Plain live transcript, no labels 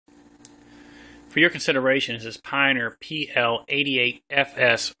For your consideration is this Pioneer Pl-88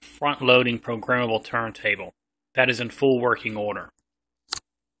 FS front-loading programmable turntable. That is in full working order.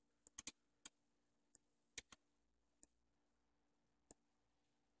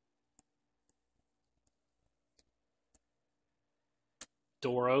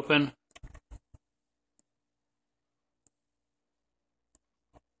 Door open.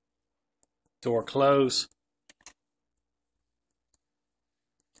 Door close.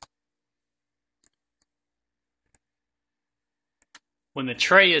 When the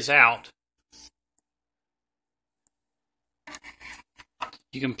tray is out,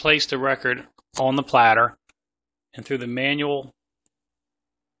 you can place the record on the platter, and through the manual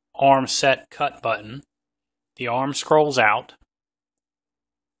arm set cut button, the arm scrolls out.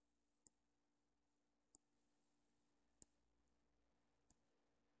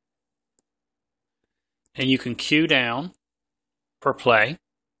 And you can cue down for play.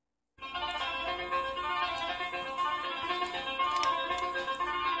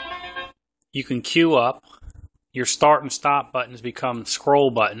 You can cue up. Your start and stop buttons become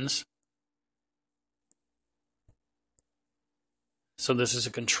scroll buttons. So this is a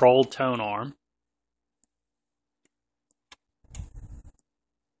controlled tone arm.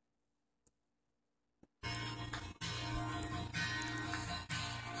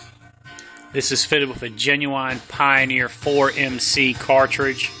 This is fitted with a genuine Pioneer 4MC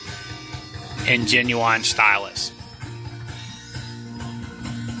cartridge and genuine stylus.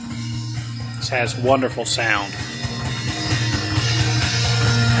 This has wonderful sound.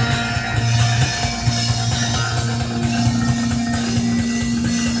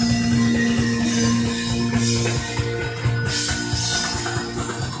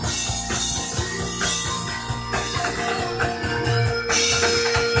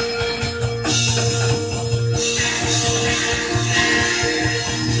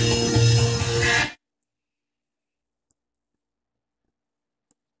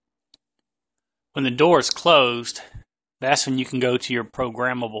 When the door is closed, that's when you can go to your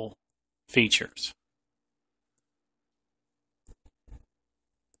programmable features.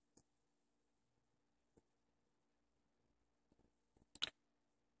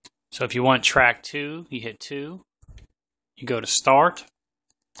 So if you want track 2, you hit 2. You go to start.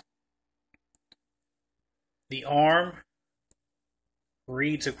 The arm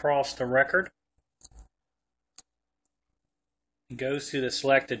reads across the record. It goes to the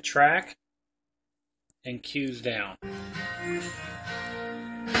selected track and cues down.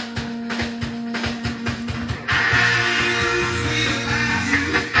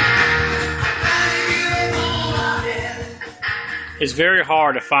 It's very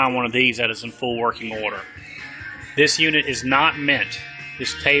hard to find one of these that is in full working order. This unit is not mint.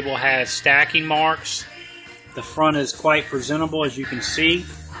 This table has stacking marks. The front is quite presentable, as you can see.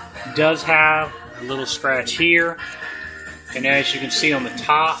 It does have a little scratch here, and as you can see on the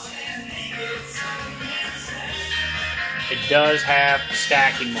top, it does have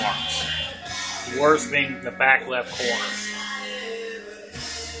stacking marks. The worst being the back left corner.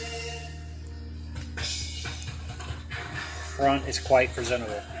 Front is quite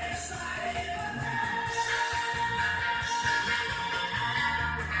presentable.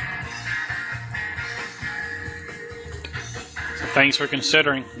 So thanks for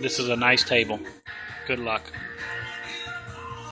considering. This is a nice table. Good luck.